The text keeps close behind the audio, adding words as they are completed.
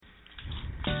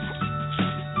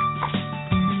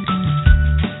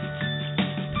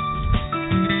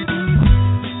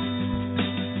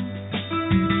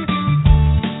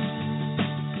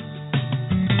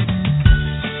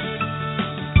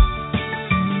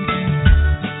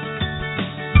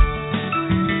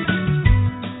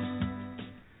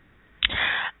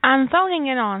phoning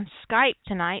in on Skype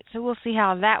tonight, so we'll see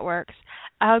how that works.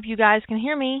 I hope you guys can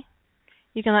hear me.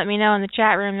 You can let me know in the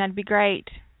chat room. That'd be great.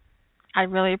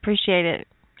 I'd really appreciate it.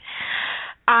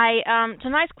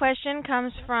 Tonight's question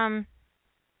comes from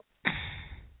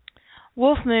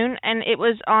Wolf Moon, and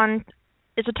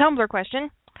it's a Tumblr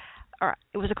question, or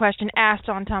it was a question asked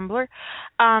on Tumblr.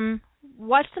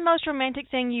 What's the most romantic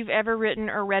thing you've ever written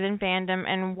or read in fandom,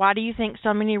 and why do you think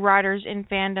so many writers in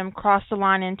fandom cross the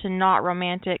line into not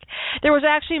romantic? There was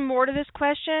actually more to this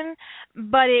question,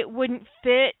 but it wouldn't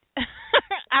fit.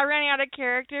 I ran out of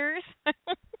characters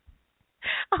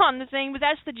on the thing, but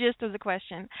that's the gist of the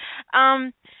question.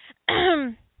 I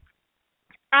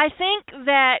think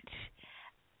that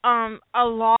a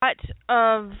lot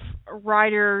of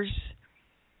writers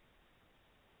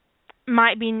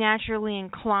might be naturally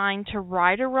inclined to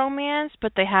write a romance,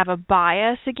 but they have a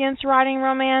bias against writing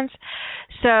romance,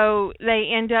 so they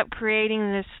end up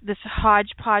creating this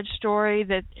hodgepodge story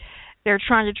that they're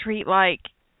trying to treat like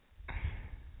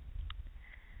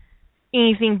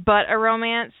anything but a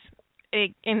romance.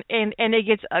 And it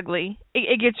gets ugly.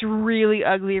 It gets really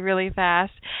ugly really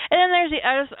fast. And then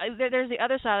there's the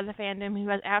other side of the fandom who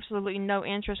has absolutely no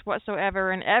interest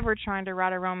whatsoever in ever trying to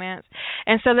write a romance,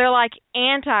 and so they're like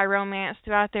anti-romance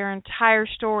throughout their entire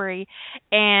story,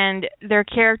 and their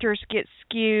characters get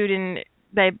skewed and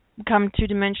they become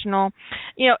two-dimensional.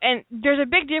 And there's a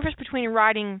big difference between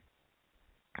writing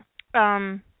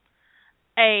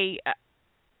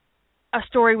a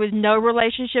story with no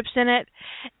relationships in it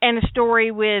and a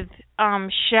story with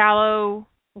shallow,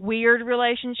 weird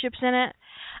relationships in it.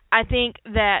 I think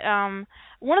that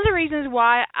one of the reasons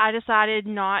why I decided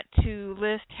not to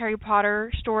list Harry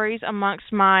Potter stories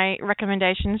amongst my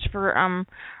recommendations for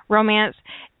romance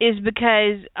is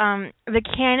because the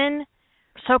canon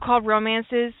so-called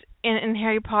romances in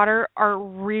Harry Potter are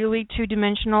really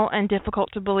two-dimensional and difficult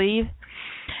to believe,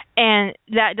 and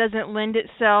that doesn't lend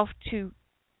itself to...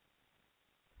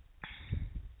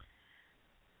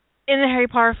 In the Harry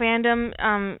Potter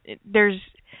fandom, there's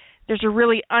a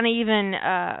really uneven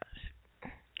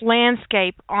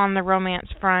landscape on the romance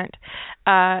front.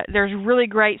 There's really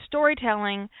great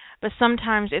storytelling, but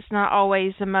sometimes it's not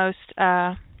always the most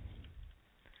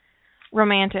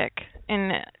romantic.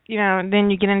 And then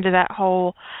you get into that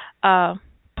whole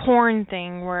porn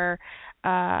thing where,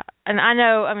 and I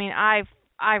know, I mean,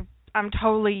 I'm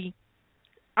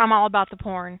all about the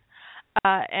porn,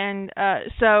 and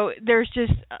so there's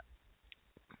just...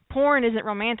 porn isn't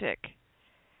romantic.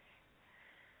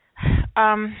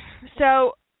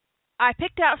 So I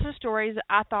picked out some stories that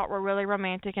I thought were really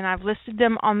romantic, and I've listed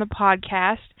them on the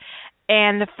podcast.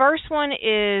 And the first one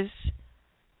is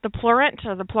The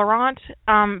Pleurant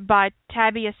by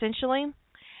Tabby Essentially.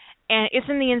 And it's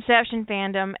in the Inception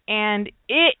fandom, and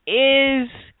it is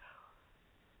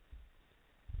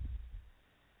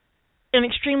an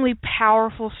extremely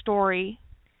powerful story.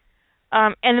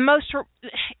 And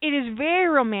it is very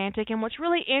romantic, and what's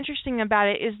really interesting about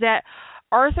it is that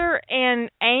Arthur and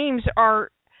Ames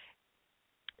are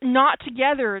not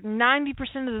together 90%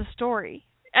 of the story.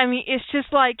 I mean, it's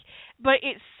just like, but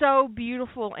it's so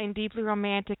beautiful and deeply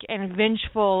romantic and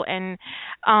vengeful, and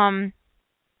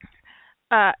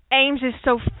Ames is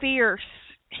so fierce.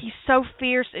 He's so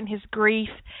fierce in his grief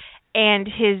and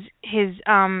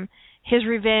his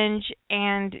revenge,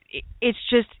 and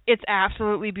it's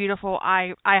absolutely beautiful.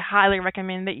 I highly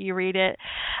recommend that you read it.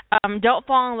 Don't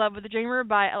Fall in Love with the Dreamer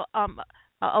by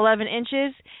 11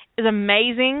 Inches is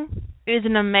amazing. It is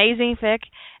an amazing fic,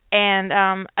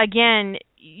 and again,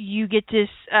 you get this...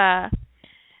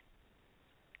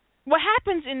 what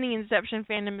happens in the Inception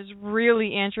fandom is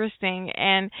really interesting,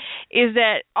 and is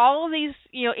that all of these,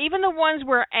 even the ones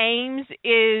where Ames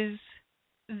is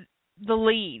the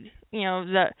lead,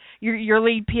 your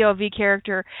lead POV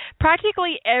character,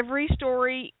 practically every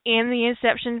story in the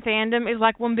Inception fandom is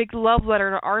like one big love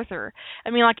letter to Arthur. I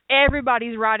mean, like,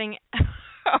 everybody's writing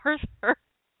Arthur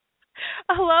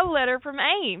a love letter from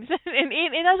Ames, and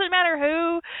it doesn't matter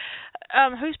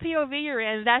whose POV you're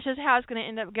in. That's just how it's going to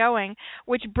end up going,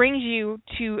 which brings you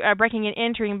to Breaking and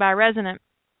Entering by Resonant.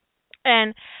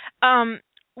 And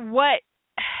what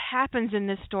happens in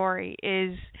this story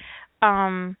is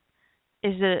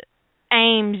that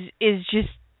Ames is just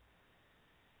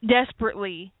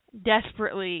desperately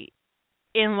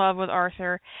in love with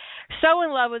Arthur, so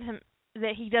in love with him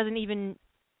that he doesn't even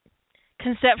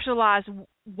conceptualize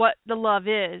what the love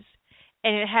is,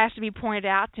 and it has to be pointed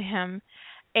out to him.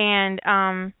 And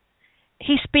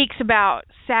he speaks about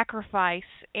sacrifice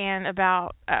and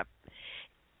about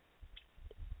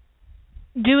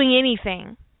doing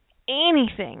anything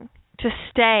to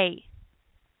stay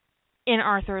in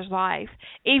Arthur's life,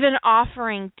 even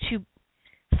offering to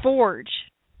forge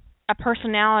a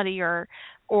personality or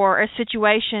a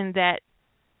situation that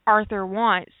Arthur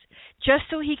wants just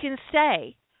so he can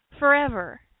stay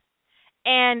forever.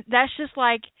 And that's just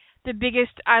like the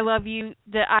biggest "I love you"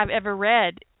 that I've ever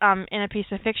read in a piece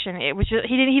of fiction. It was just,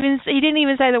 he didn't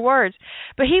even say the words,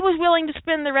 but he was willing to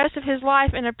spend the rest of his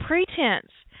life in a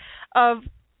pretense of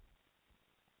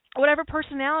whatever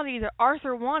personality that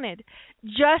Arthur wanted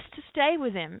just to stay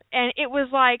with him. And it was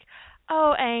like,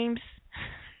 oh, Ames,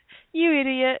 you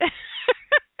idiot.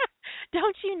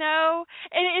 Don't you know?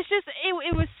 And it's just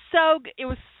it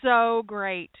was so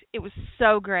great. It was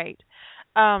so great.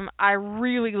 I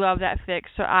really love that fic.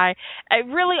 So I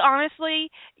really,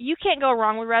 honestly, you can't go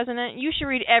wrong with Resonant. You should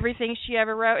read everything she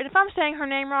ever wrote. And if I'm saying her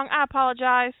name wrong, I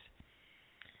apologize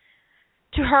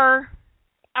to her.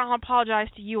 I don't apologize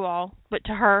to you all, but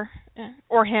to her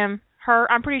or him,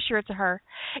 her. I'm pretty sure it's a her.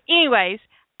 Anyways,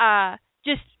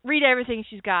 just read everything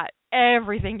she's got.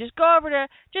 Everything. Just go over to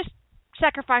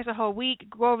sacrifice a whole week.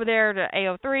 Go over there to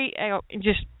AO3 and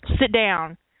just sit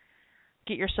down.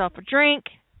 Get yourself a drink.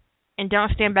 And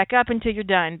don't stand back up until you're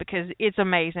done, because it's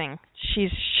amazing. She's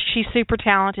super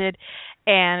talented,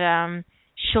 and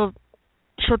she'll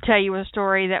tell you a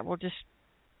story that will just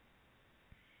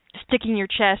stick in your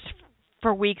chest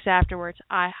for weeks afterwards.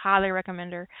 I highly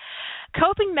recommend her.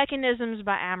 Coping Mechanisms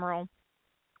by Amaryl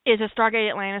is a Stargate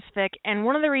Atlantis fic, and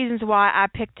one of the reasons why I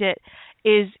picked it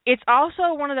is it's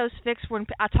also one of those fics when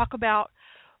I talk about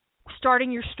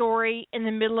starting your story in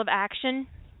the middle of action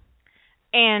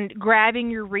and grabbing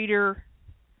your reader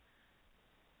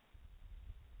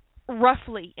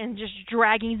roughly and just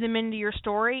dragging them into your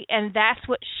story, and that's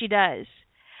what she does.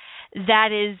 That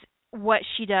is what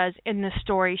she does in this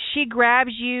story. She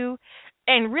grabs you,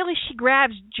 and really she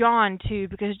grabs John too,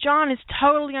 because John is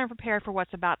totally unprepared for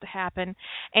what's about to happen,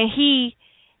 and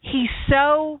he's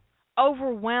so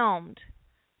overwhelmed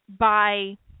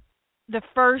by the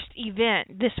first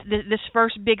event, this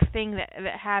first big thing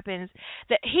that happens,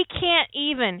 that he can't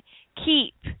even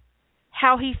keep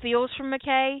how he feels from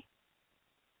McKay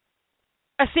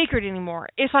a secret anymore.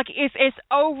 It's like it's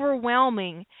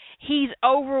overwhelming. He's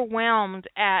overwhelmed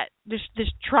at this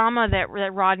trauma that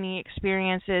Rodney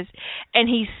experiences, and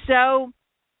he's so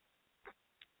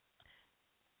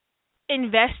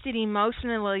invested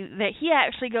emotionally that he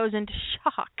actually goes into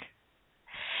shock.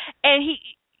 And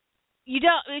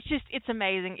it's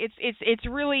amazing. It's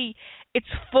really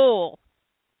full.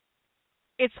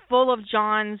 It's full of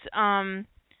John's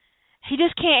he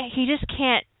just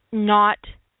can't not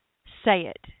say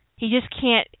it. He just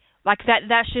can't, like,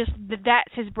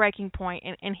 that's his breaking point,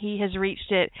 and he has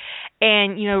reached it.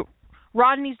 And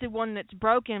Rodney's the one that's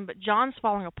broken, but John's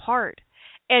falling apart.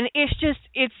 And it's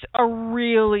a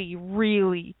really,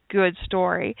 really good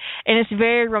story. And it's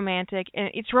very romantic. And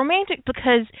it's romantic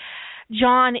because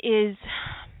John is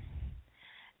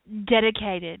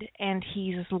dedicated, and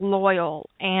he's loyal,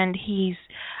 and he's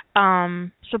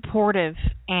supportive,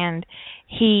 and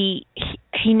he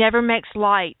never makes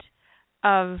light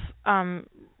of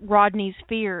Rodney's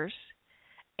fears,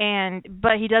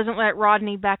 but he doesn't let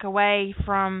Rodney back away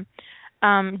from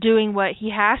doing what he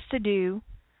has to do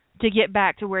to get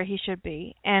back to where he should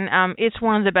be. And it's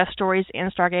one of the best stories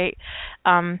in Stargate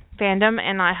fandom,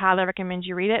 and I highly recommend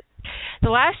you read it. The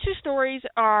last two stories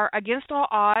are Against All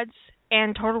Odds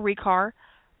and Total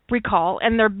Recall,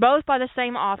 and they're both by the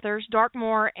same authors,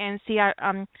 Darkmoor and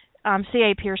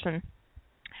C.A. Pearson.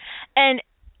 And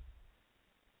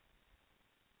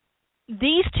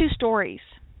these two stories,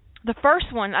 the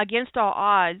first one, Against All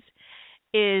Odds,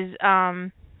 is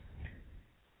a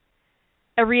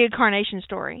reincarnation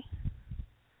story.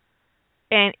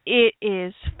 And it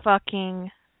is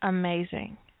fucking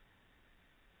amazing.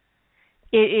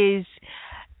 It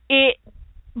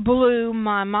blew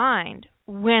my mind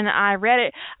when I read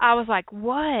it. I was like,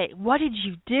 what? What did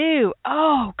you do?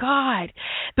 Oh, God.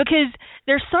 Because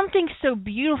there's something so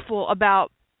beautiful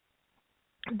about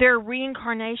their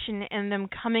reincarnation and them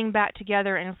coming back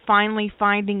together and finally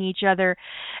finding each other,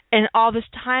 and all this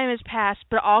time has passed,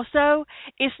 but also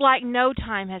it's like no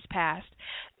time has passed.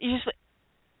 It's just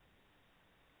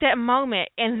that moment,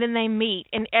 and then they meet,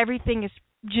 and everything is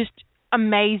just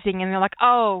amazing, and they're like,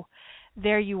 oh,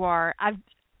 there you are.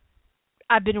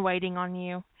 I've been waiting on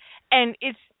you. And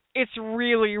it's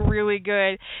really, really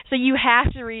good. So you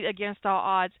have to read Against All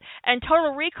Odds. And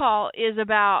Total Recall is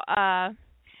about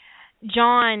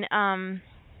John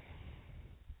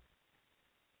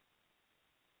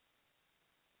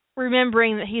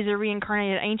remembering that he's a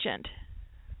reincarnated ancient.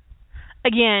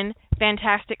 Again,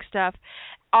 fantastic stuff.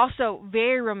 Also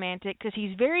very romantic because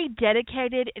he's very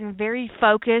dedicated and very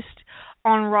focused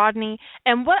on Rodney.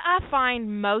 And what I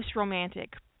find most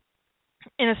romantic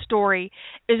in a story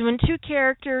is when two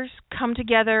characters come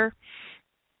together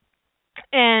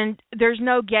and there's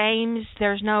no games,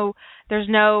 there's no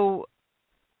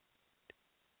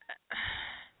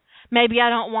maybe I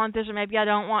don't want this or maybe I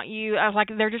don't want you. I was like,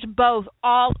 they're just both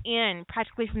all in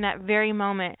practically from that very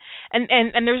moment. And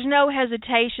there's no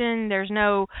hesitation, there's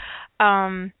no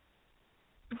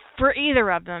for either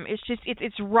of them. It's just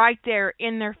it's right there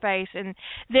in their face. And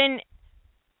then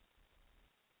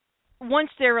once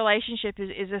their relationship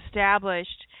is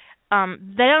established, they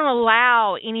don't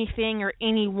allow anything or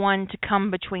anyone to come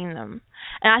between them.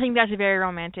 And I think that's very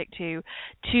romantic too.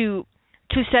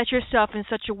 To set yourself in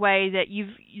such a way that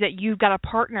you've got a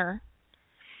partner,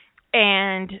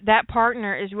 and that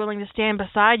partner is willing to stand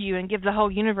beside you and give the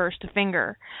whole universe the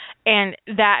finger, and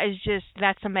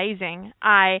that's amazing.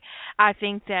 I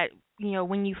think that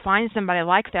when you find somebody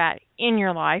like that in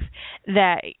your life,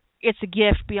 that it's a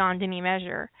gift beyond any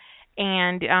measure.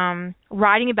 And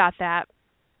writing about that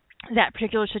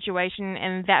particular situation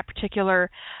and that particular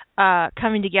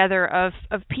coming together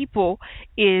of people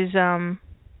is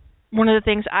one of the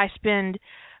things I spend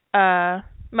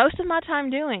most of my time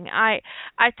doing. I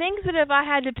think that if I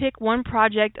had to pick one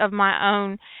project of my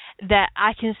own that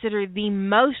I consider the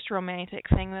most romantic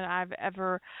thing that I've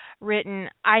ever written,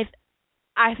 I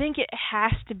think it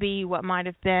has to be What Might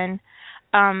Have Been.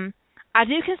 I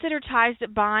do consider Ties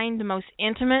That Bind the most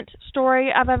intimate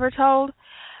story I've ever told,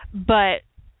 but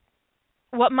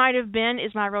What Might Have Been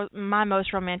is my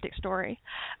most romantic story,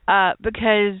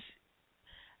 because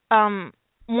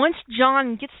once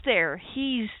John gets there,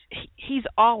 he's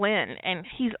all in, and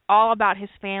he's all about his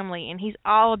family, and he's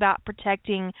all about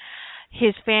protecting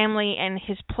his family and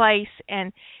his place,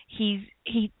 and he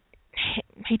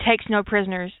takes no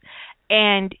prisoners.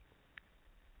 And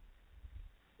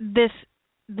this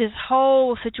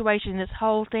whole situation, this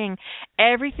whole thing,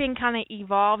 everything kind of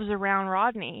evolves around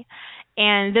Rodney.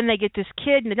 And then they get this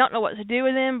kid, and they don't know what to do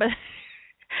with him, but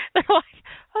they're like,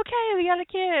 okay, we got a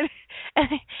kid.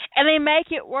 And they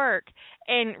make it work.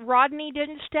 And Rodney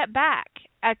didn't step back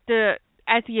at the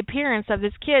appearance of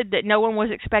this kid that no one was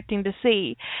expecting to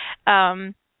see.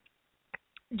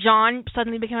 John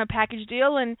suddenly became a package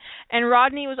deal, and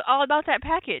Rodney was all about that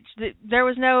package. There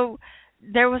was no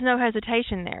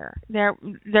hesitation there.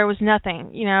 There was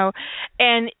nothing,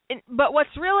 but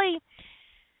what's really,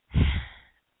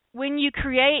 when you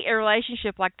create a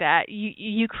relationship like that,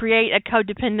 you create a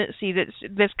codependency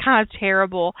that's kind of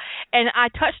terrible. And I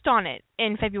touched on it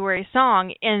in February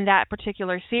Song in that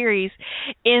particular series,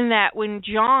 in that when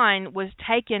John was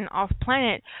taken off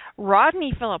planet,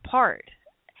 Rodney fell apart.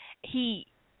 He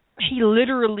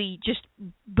literally just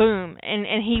boom, and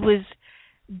he was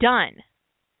done.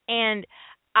 And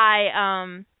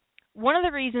one of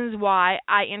the reasons why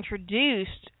I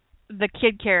introduced the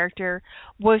kid character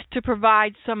was to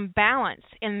provide some balance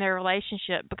in their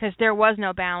relationship, because there was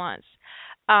no balance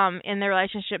in their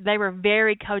relationship. They were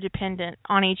very codependent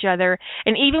on each other.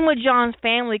 And even with John's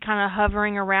family kind of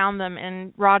hovering around them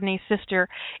and Rodney's sister,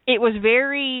 it was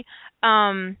very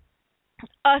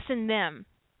us and them.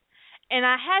 And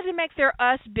I had to make their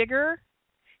us bigger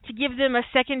to give them a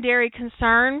secondary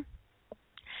concern.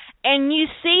 And you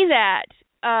see that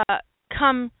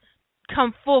come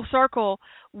full circle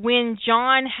when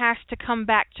John has to come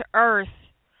back to Earth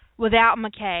without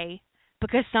McKay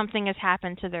because something has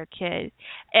happened to their kid.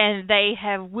 And they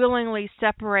have willingly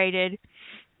separated,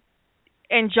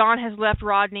 and John has left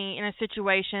Rodney in a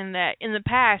situation that in the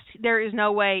past there is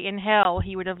no way in hell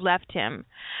he would have left him.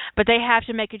 But they have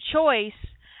to make a choice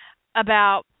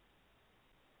about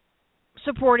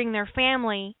supporting their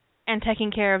family and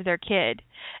taking care of their kid.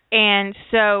 And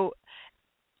so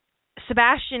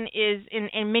Sebastian is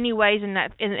in many ways in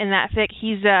that fic,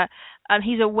 he's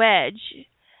a wedge.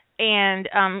 And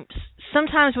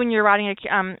sometimes when you're writing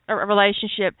a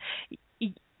relationship,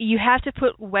 you have to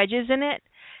put wedges in it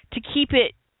to keep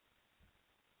it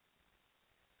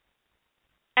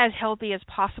as healthy as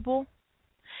possible.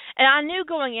 And I knew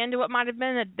going into What Might Have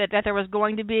Been that there was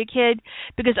going to be a kid,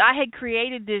 because I had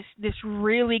created this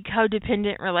really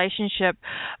codependent relationship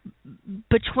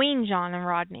between John and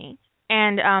Rodney.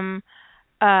 And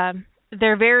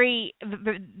they're very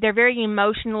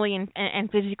emotionally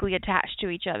and physically attached to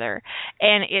each other.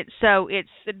 And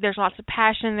there's lots of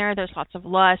passion there, there's lots of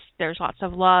lust, there's lots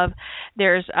of love,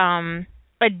 there's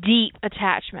a deep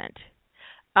attachment.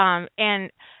 And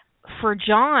for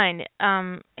John,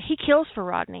 he kills for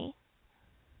Rodney.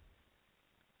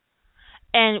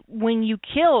 And when you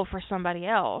kill for somebody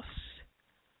else,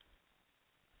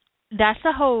 that's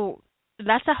a whole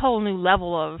that's a whole new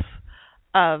level of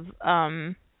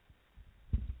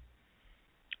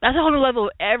that's a whole new level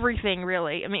of everything,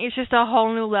 really. I mean, it's just a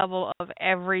whole new level of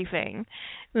everything.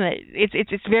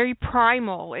 It's very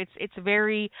primal. It's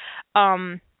very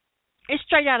it's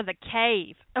straight out of the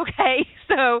cave. Okay,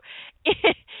 so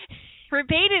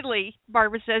repeatedly,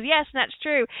 Barbara says yes, and that's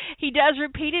true. He does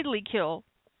repeatedly kill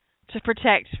to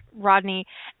protect Rodney,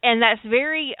 and that's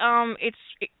very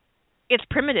it's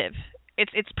primitive.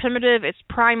 It's primitive. It's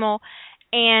primal,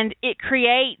 and it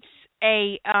creates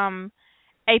a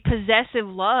possessive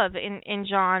love in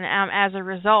John as a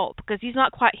result, because he's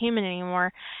not quite human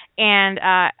anymore, and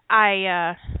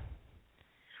I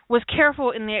was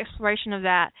careful in the exploration of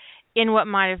that in what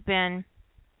might have been,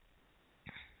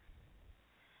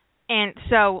 and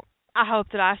so I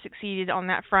hope that I succeeded on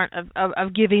that front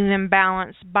of giving them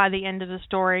balance by the end of the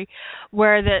story,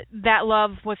 where that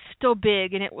love was still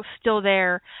big and it was still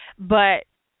there, but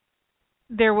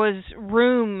there was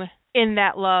room in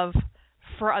that love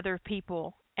for other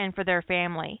people and for their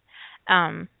family,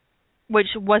 which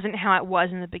wasn't how it was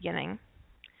in the beginning.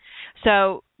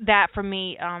 So that, for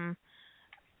me,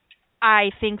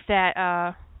 I think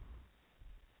that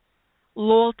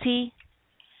loyalty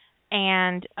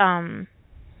and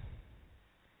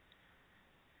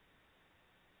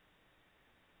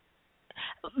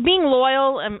being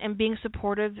loyal and being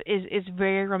supportive is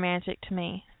very romantic to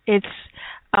me. It's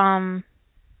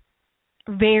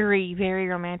very, very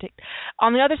romantic.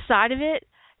 On the other side of it,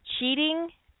 cheating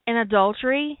and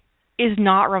adultery is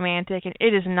not romantic, and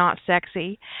it is not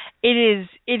sexy. It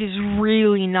is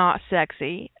really not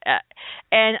sexy.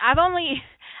 And I've only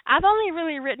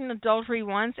really written adultery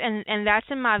once, and that's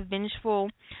in my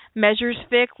Vengeful Measures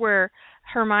fic, where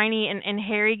Hermione and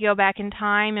Harry go back in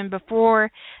time, and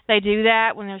before they do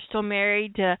that, when they're still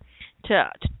married to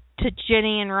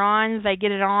Ginny and Ron, they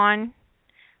get it on,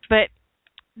 but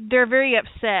they're very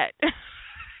upset.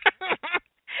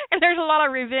 And there's a lot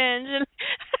of revenge, and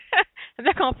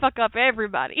they're gonna fuck up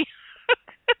everybody.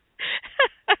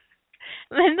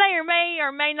 And they may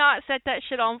or may not set that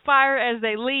shit on fire as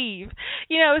they leave.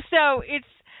 So it's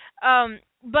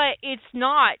but it's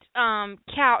not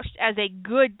couched as a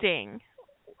good thing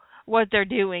what they're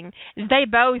doing. They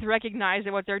both recognize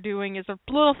that what they're doing is a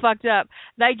little fucked up.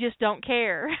 They just don't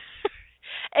care.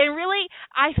 And really,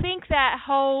 I think that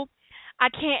whole I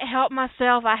can't help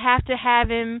myself, I have to have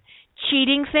him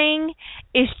cheating thing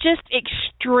is just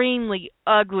extremely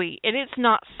ugly. And it's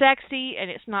not sexy, and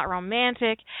it's not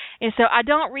romantic. And so I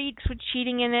don't read with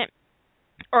cheating in it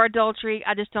or adultery.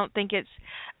 I just don't think it's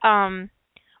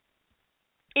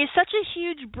such a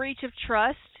huge breach of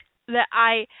trust that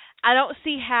I don't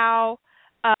see how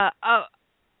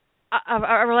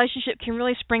a relationship can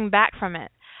really spring back from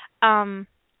it.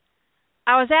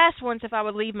 I was asked once if I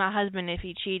would leave my husband if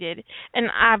he cheated, and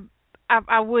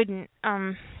I wouldn't.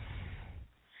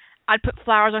 I'd put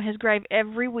flowers on his grave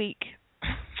every week.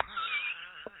 I'm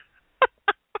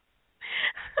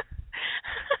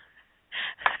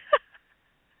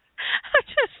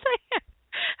just saying.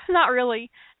 Not really.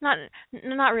 Not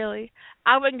really.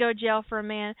 I wouldn't go to jail for a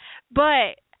man,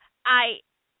 but I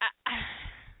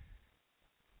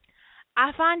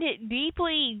find it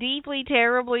deeply, deeply,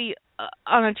 terribly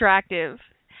unattractive.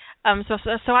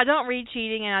 So I don't read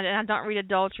cheating, and I don't read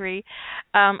adultery.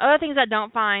 Other things I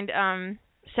don't find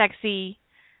sexy,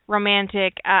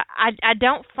 romantic. I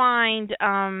don't find.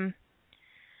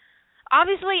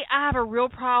 Obviously, I have a real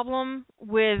problem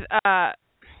with a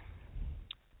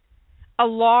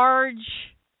large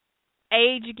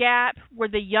age gap where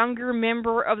the younger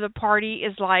member of the party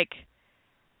is like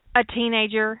a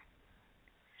teenager.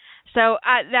 So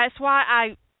that's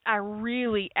why I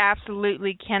really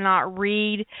absolutely cannot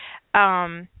read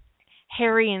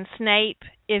Harry and Snape.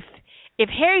 If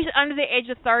Harry's under the age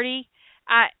of 30,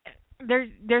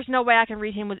 there's no way I can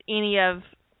read him with any of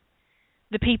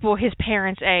the people his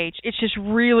parents' age. It's just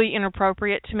really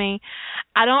inappropriate to me.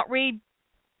 I don't read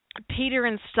Peter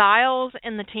and Styles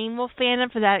in the Teen Wolf fandom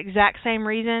for that exact same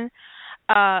reason.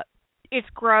 It's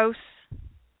gross.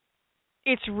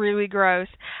 It's really gross.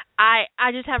 I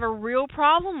just have a real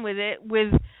problem with it,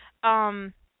 with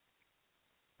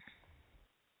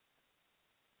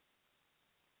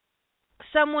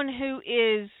someone who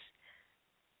is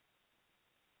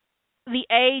the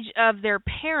age of their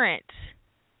parent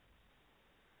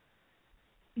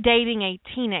dating a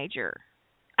teenager.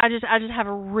 I just have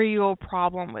a real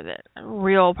problem with it. A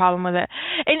real problem with it.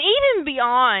 And even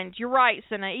beyond, you're right,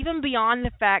 Senna, even beyond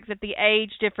the fact that the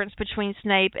age difference between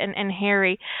Snape and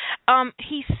Harry,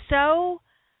 he's so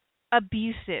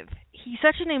abusive. he's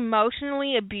such an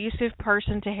emotionally abusive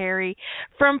person to Harry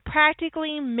from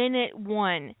practically minute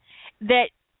one that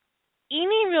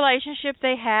any relationship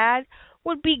they had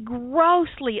would be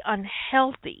grossly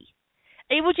unhealthy.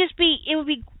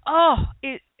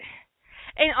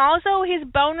 And also his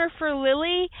boner for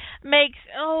Lily makes,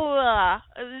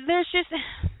 there's just,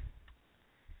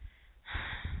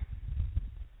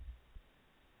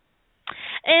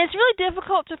 and it's really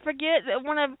difficult to forget that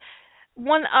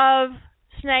one of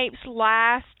Snape's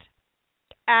last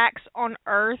acts on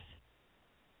Earth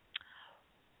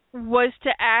was to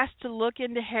ask to look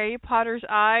into Harry Potter's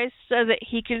eyes so that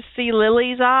he could see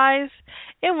Lily's eyes.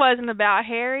 It wasn't about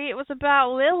Harry, it was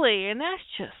about Lily, and that's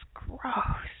just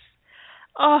gross.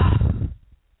 Oh.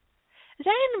 Is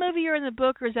that in the movie or in the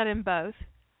book, or is that in both?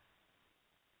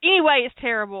 Anyway, it's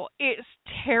terrible. It's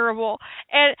terrible.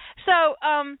 And so,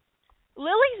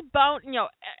 Lily's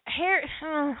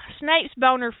Snape's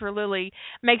boner for Lily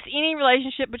makes any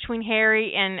relationship between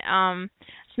Harry and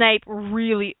Snape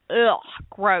really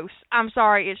gross. I'm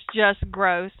sorry, it's just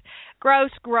gross.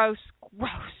 Gross, gross,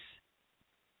 gross.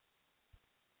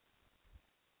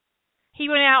 He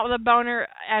went out with a boner,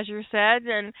 as you said,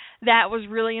 and that was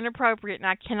really inappropriate, and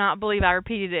I cannot believe I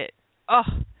repeated it.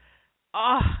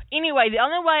 Anyway, the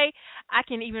only way I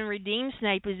can even redeem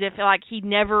Snape is if, like, he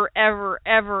never, ever,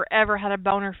 ever, ever had a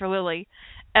boner for Lily.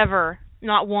 Ever.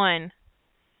 Not one.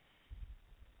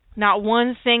 Not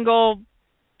one single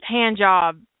hand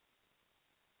job.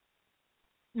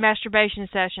 Masturbation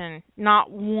session. Not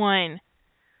one.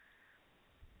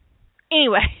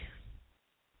 Anyway.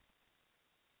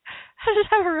 I just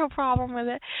have a real problem with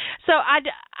it. So I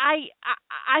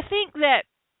think that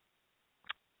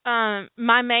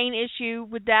my main issue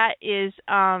with that is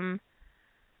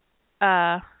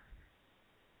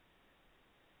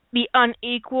the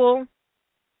unequal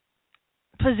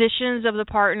positions of the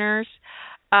partners,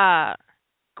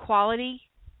 quality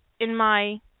in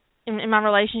my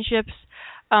relationships,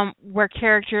 where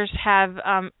characters have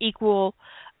equal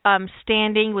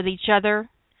standing with each other.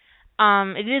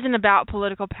 It isn't about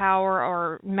political power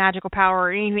or magical power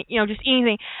or anything, just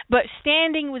anything, but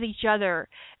standing with each other.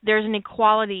 There's an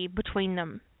equality between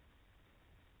them.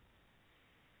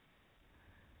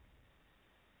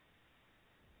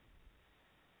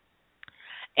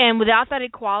 And without that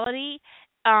equality,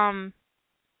 no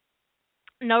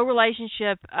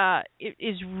relationship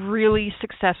is really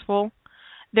successful.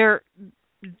 There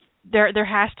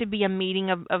has to be a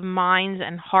meeting of minds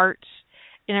and hearts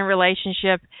in a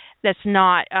relationship that's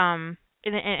not, and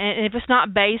if it's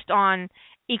not based on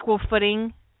equal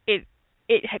footing,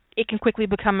 it can quickly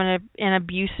become an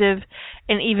abusive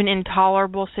and even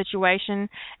intolerable situation,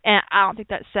 and I don't think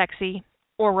that's sexy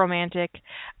or romantic.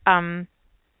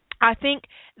 I think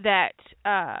that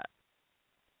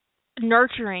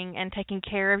nurturing and taking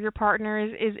care of your partner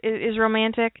is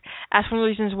romantic. That's one of the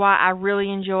reasons why I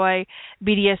really enjoy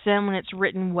BDSM when it's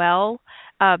written well,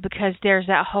 because there's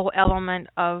that whole element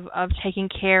of taking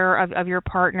care of your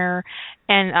partner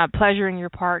and pleasuring your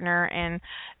partner and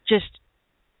just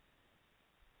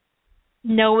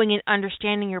knowing and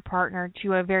understanding your partner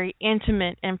to a very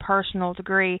intimate and personal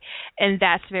degree, and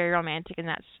that's very romantic, and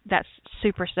that's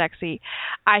super sexy.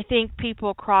 I think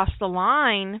people cross the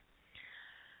line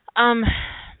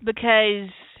because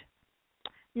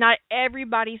not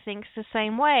everybody thinks the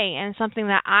same way, and something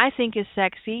that I think is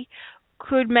sexy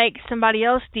could make somebody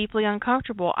else deeply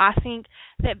uncomfortable. I think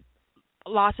that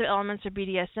lots of elements of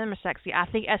BDSM are sexy. I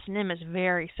think S&M is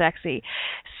very sexy.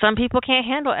 Some people can't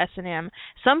handle S&M.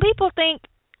 Some people think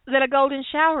that a golden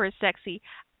shower is sexy.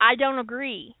 I don't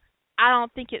agree. I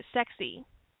don't think it's sexy.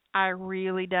 I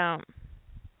really don't.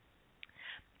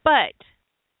 But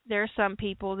there are some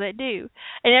people that do.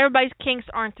 And everybody's kinks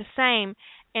aren't the same.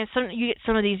 And you get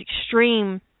some of these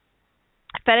extreme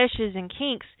fetishes and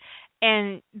kinks,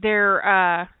 and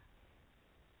they're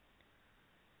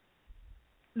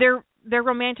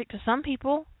romantic to some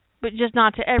people, but just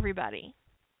not to everybody.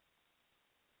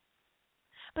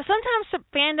 But sometimes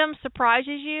fandom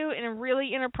surprises you in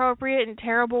really inappropriate and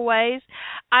terrible ways.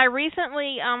 I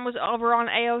recently was over on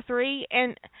AO3,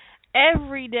 and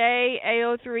every day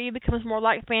AO3 becomes more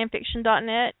like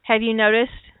fanfiction.net. Have you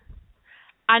noticed?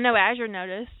 I know Azure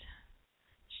noticed.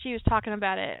 She was talking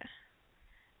about it.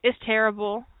 It's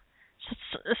terrible.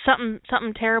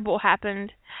 Something terrible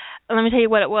happened. Let me tell you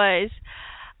what it was.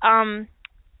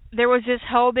 There was this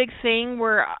whole big thing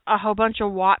where a whole bunch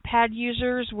of Wattpad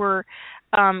users were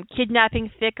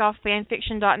kidnapping fic off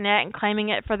fanfiction.net and claiming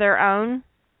it for their own.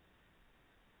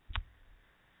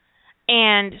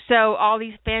 And so all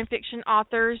these fanfiction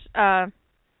authors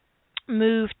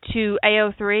moved to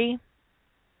AO3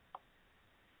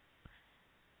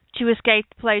 to escape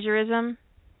plagiarism.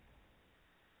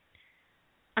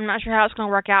 I'm not sure how it's going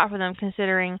to work out for them,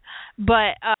 considering,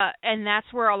 but and that's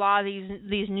where a lot of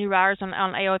these new writers on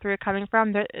AO3 are coming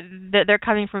from. They're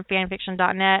coming from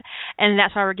fanfiction.net, and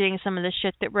that's why we're getting some of the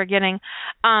shit that we're getting.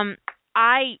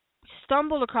 I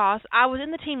stumbled across. I was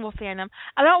in the Teen Wolf fandom.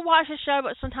 I don't watch the show,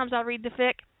 but sometimes I read the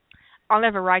fic. I'll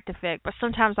never write the fic, but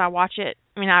sometimes I watch it.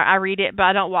 I mean, I read it, but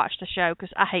I don't watch the show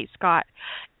because I hate Scott.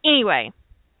 Anyway.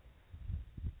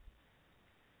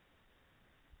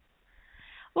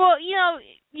 Well,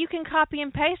 you can copy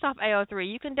and paste off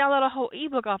AO3. You can download a whole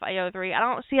ebook off AO3. I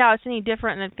don't see how it's any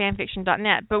different than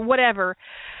fanfiction.net, but whatever.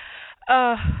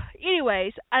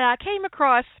 Anyways, I came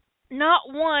across not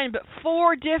one, but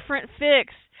 4 different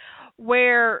fics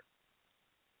where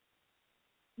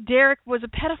Derek was a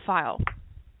pedophile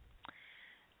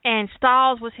and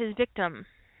Styles was his victim,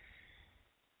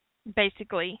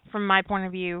 basically, from my point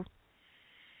of view.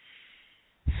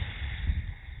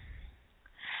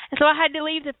 And so I had to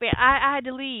leave I had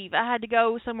to leave. I had to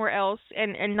go somewhere else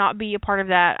and not be a part of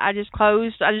that. I just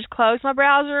closed my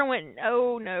browser and went,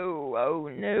 oh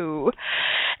no.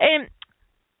 And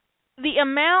the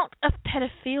amount of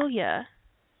pedophilia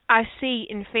I see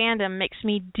in fandom makes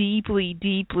me deeply,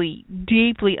 deeply,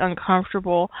 deeply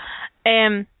uncomfortable.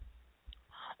 And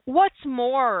what's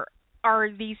more are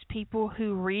these people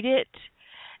who read it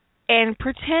and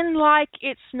pretend like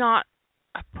it's not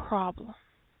a problem.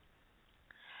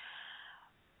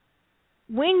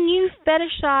 When you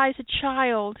fetishize a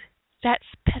child, that's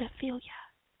pedophilia.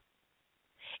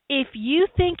 If you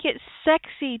think it's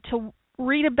sexy to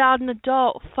read about an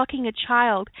adult fucking a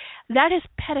child, that is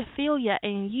pedophilia,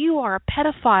 and you are a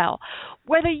pedophile.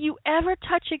 Whether you ever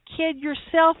touch a kid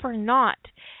yourself or not,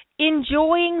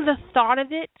 enjoying the thought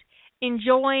of it,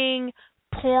 enjoying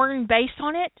porn based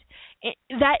on it,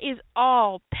 that is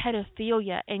all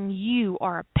pedophilia, and you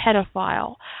are a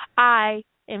pedophile. I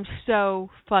am so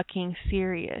fucking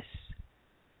serious.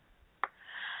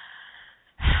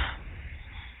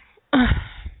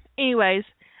 Anyways,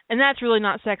 and that's really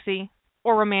not sexy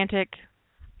or romantic.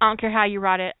 I don't care how you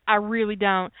write it. I really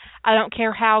don't. I don't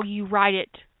care how you write it.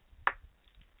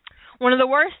 One of the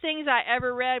worst things I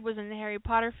ever read was in the Harry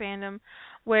Potter fandom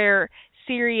where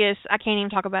Sirius, I can't even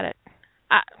talk about it.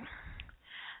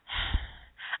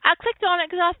 I clicked on it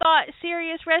because I thought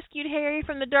Sirius rescued Harry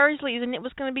from the Dursleys and it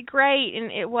was going to be great,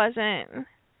 and it wasn't.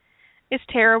 It's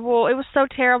terrible. It was so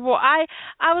terrible. I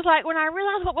was like, when I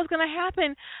realized what was going to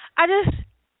happen, I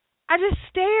just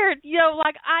stared.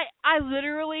 Like I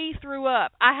literally threw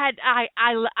up.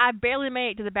 I barely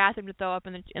made it to the bathroom to throw up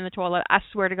in the toilet. I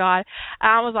swear to God.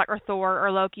 I was like, or Thor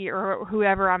or Loki or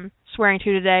whoever I'm swearing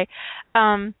to today.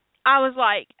 I was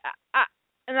like,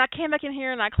 and I came back in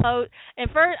here and I closed. And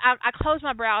first, I closed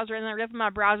my browser and then I reopened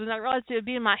my browser and I realized it would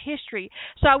be in my history.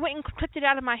 So I went and clicked it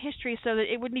out of my history so that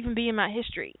it wouldn't even be in my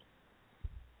history.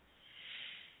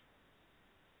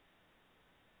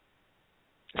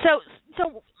 So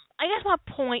I guess my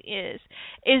point is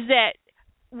that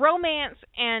romance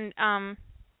and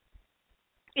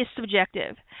is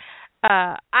subjective.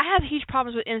 I have huge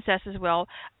problems with incest as well.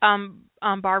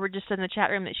 Barbara just said in the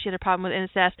chat room that she had a problem with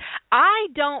incest. I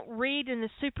don't read in the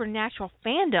supernatural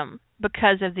fandom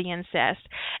because of the incest.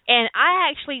 And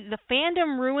the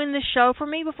fandom ruined the show for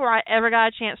me before I ever got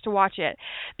a chance to watch it.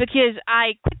 Because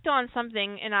I clicked on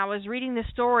something and I was reading the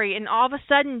story and all of a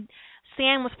sudden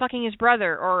Sam was fucking his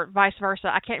brother, or vice versa.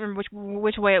 I can't remember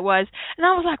which way it was. And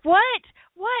I was like, what?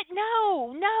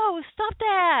 No, stop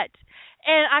that.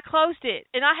 And I closed it.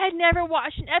 And I had never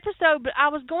watched an episode, but I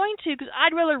was going to because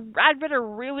I'd read a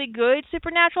really good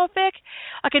supernatural fic.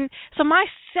 So my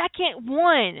second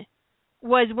one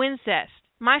was Wincest.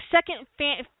 My second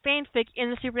fanfic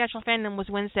in the supernatural fandom was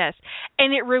Wincest,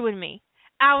 and it ruined me.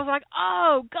 I was like,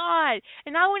 oh, God.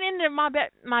 And I went into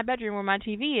my bedroom where my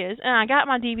TV is, and I got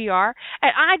my DVR,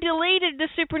 and I deleted the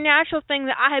supernatural thing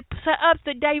that I had set up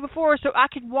the day before so I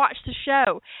could watch the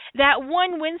show. That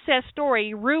one Wincest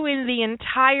story ruined the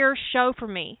entire show for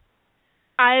me.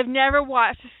 I have never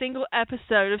watched a single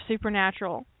episode of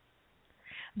Supernatural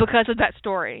because of that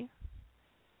story.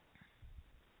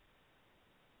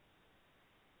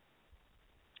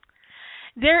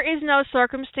 There is no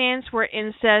circumstance where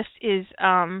incest is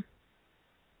not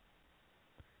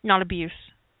abuse.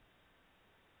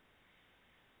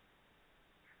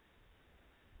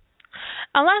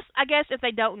 Unless, I guess, if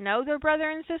they don't know their brother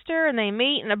and sister and they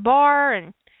meet in a bar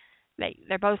and they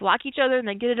both like each other and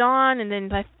they get it on, and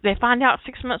then they find out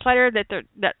 6 months later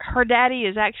that her daddy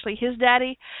is actually his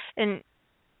daddy,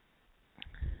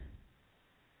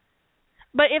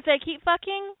 but if they keep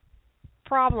fucking,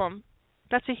 problem.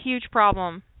 That's a huge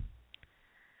problem.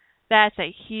 That's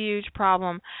a huge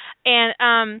problem.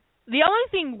 And the only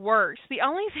thing worse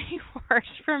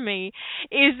for me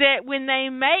is that when they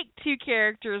make two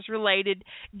characters related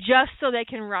just so they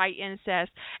can write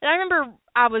incest. And I remember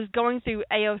I was going through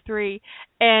AO3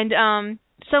 and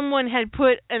someone had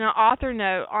put an author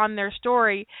note on their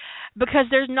story because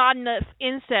there's not enough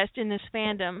incest in this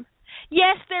fandom.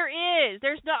 Yes, there is.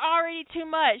 There's not already too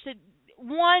much.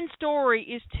 One story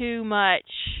is too much.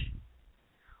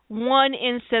 One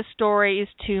incest story is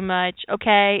too much,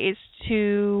 okay? It's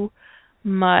too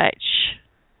much.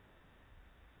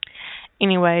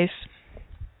 Anyways.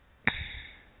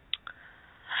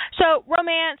 So,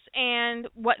 romance and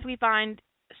what we find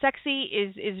sexy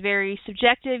is very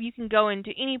subjective. You can go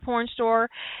into any porn store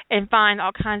and find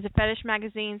all kinds of fetish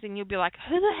magazines, and you'll be like,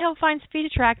 who the hell finds feet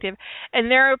attractive? And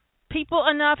there are people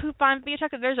enough who find feet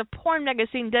attractive. There's a porn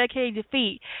magazine dedicated to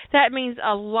feet. That means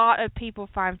a lot of people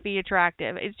find feet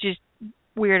attractive. It's just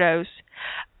weirdos.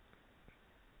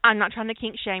 I'm not trying to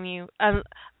kink shame you.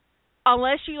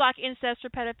 Unless you like incest or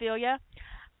pedophilia,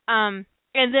 and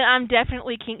then I'm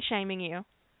definitely kink shaming you.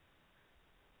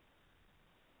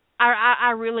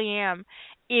 I really am.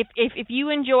 If you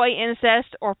enjoy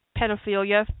incest or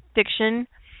pedophilia fiction,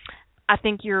 I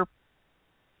think you're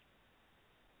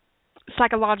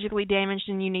psychologically damaged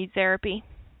and you need therapy.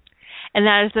 And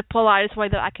that is the politest way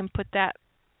that I can put that.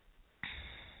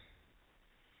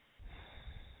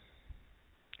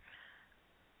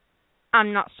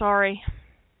 I'm not sorry.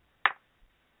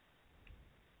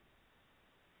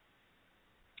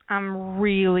 I'm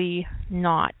really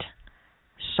not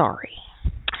sorry.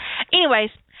 Anyways,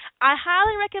 I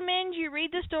highly recommend you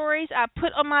read the stories I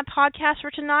put on my podcast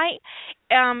for tonight.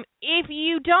 If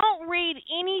you don't read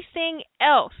anything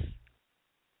else,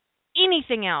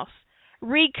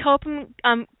 read Coping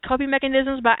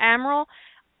Mechanisms by Amaral.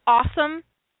 Awesome.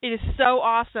 It is so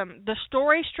awesome. The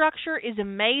story structure is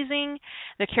amazing.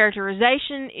 The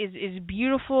characterization is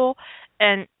beautiful,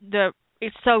 and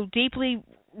it's so deeply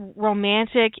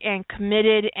romantic and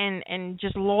committed and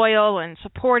just loyal and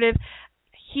supportive.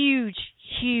 Huge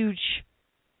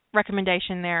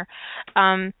recommendation there.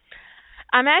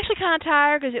 I'm actually kind of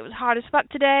tired because it was hot as fuck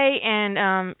today,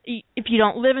 and if you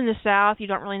don't live in the South, you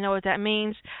don't really know what that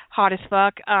means. Hot as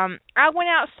fuck. I went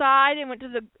outside with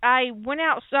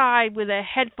a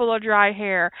head full of dry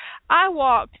hair. I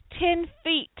walked 10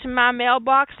 feet to my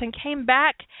mailbox and came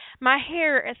back. My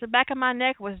hair at the back of my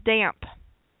neck was damp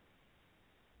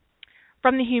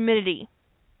from the humidity.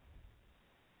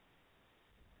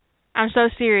 I'm so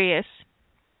serious.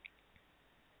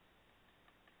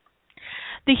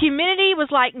 The humidity was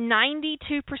like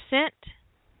 92%,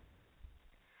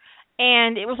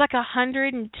 and it was like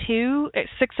 102 at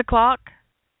 6 o'clock.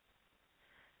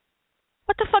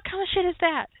 What the fuck kind of shit is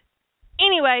that?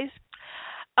 Anyways,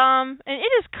 and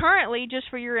it is currently, just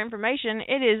for your information,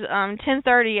 it is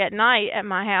 10:30 at night at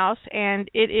my house, and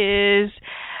it is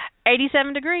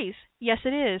 87 degrees. Yes,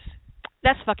 it is.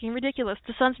 That's fucking ridiculous.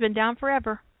 The sun's been down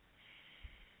forever.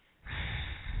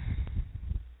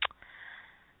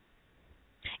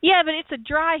 Yeah, but it's a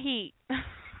dry heat.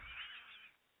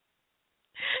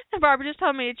 Barbara just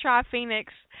told me to try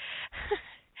Phoenix.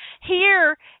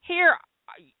 Here,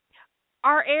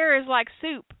 our air is like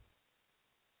soup.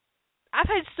 I've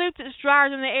had soup that's drier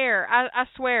than the air. I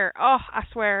swear. Oh, I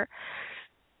swear.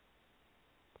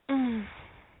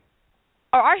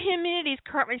 Our humidity is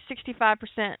currently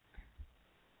 65%.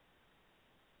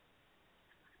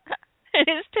 It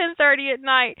is 10:30 at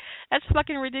night. That's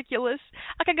fucking ridiculous.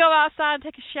 I could go outside and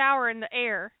take a shower in the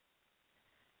air.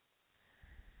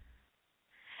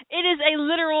 It is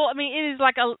it is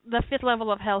like the fifth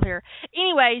level of hell here.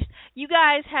 Anyways, you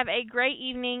guys have a great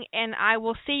evening, and I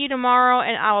will see you tomorrow,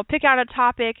 and I will pick out a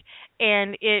topic,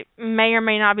 and it may or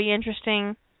may not be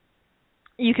interesting.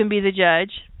 You can be the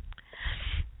judge.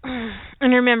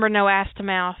 And remember, no ass to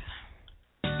mouth.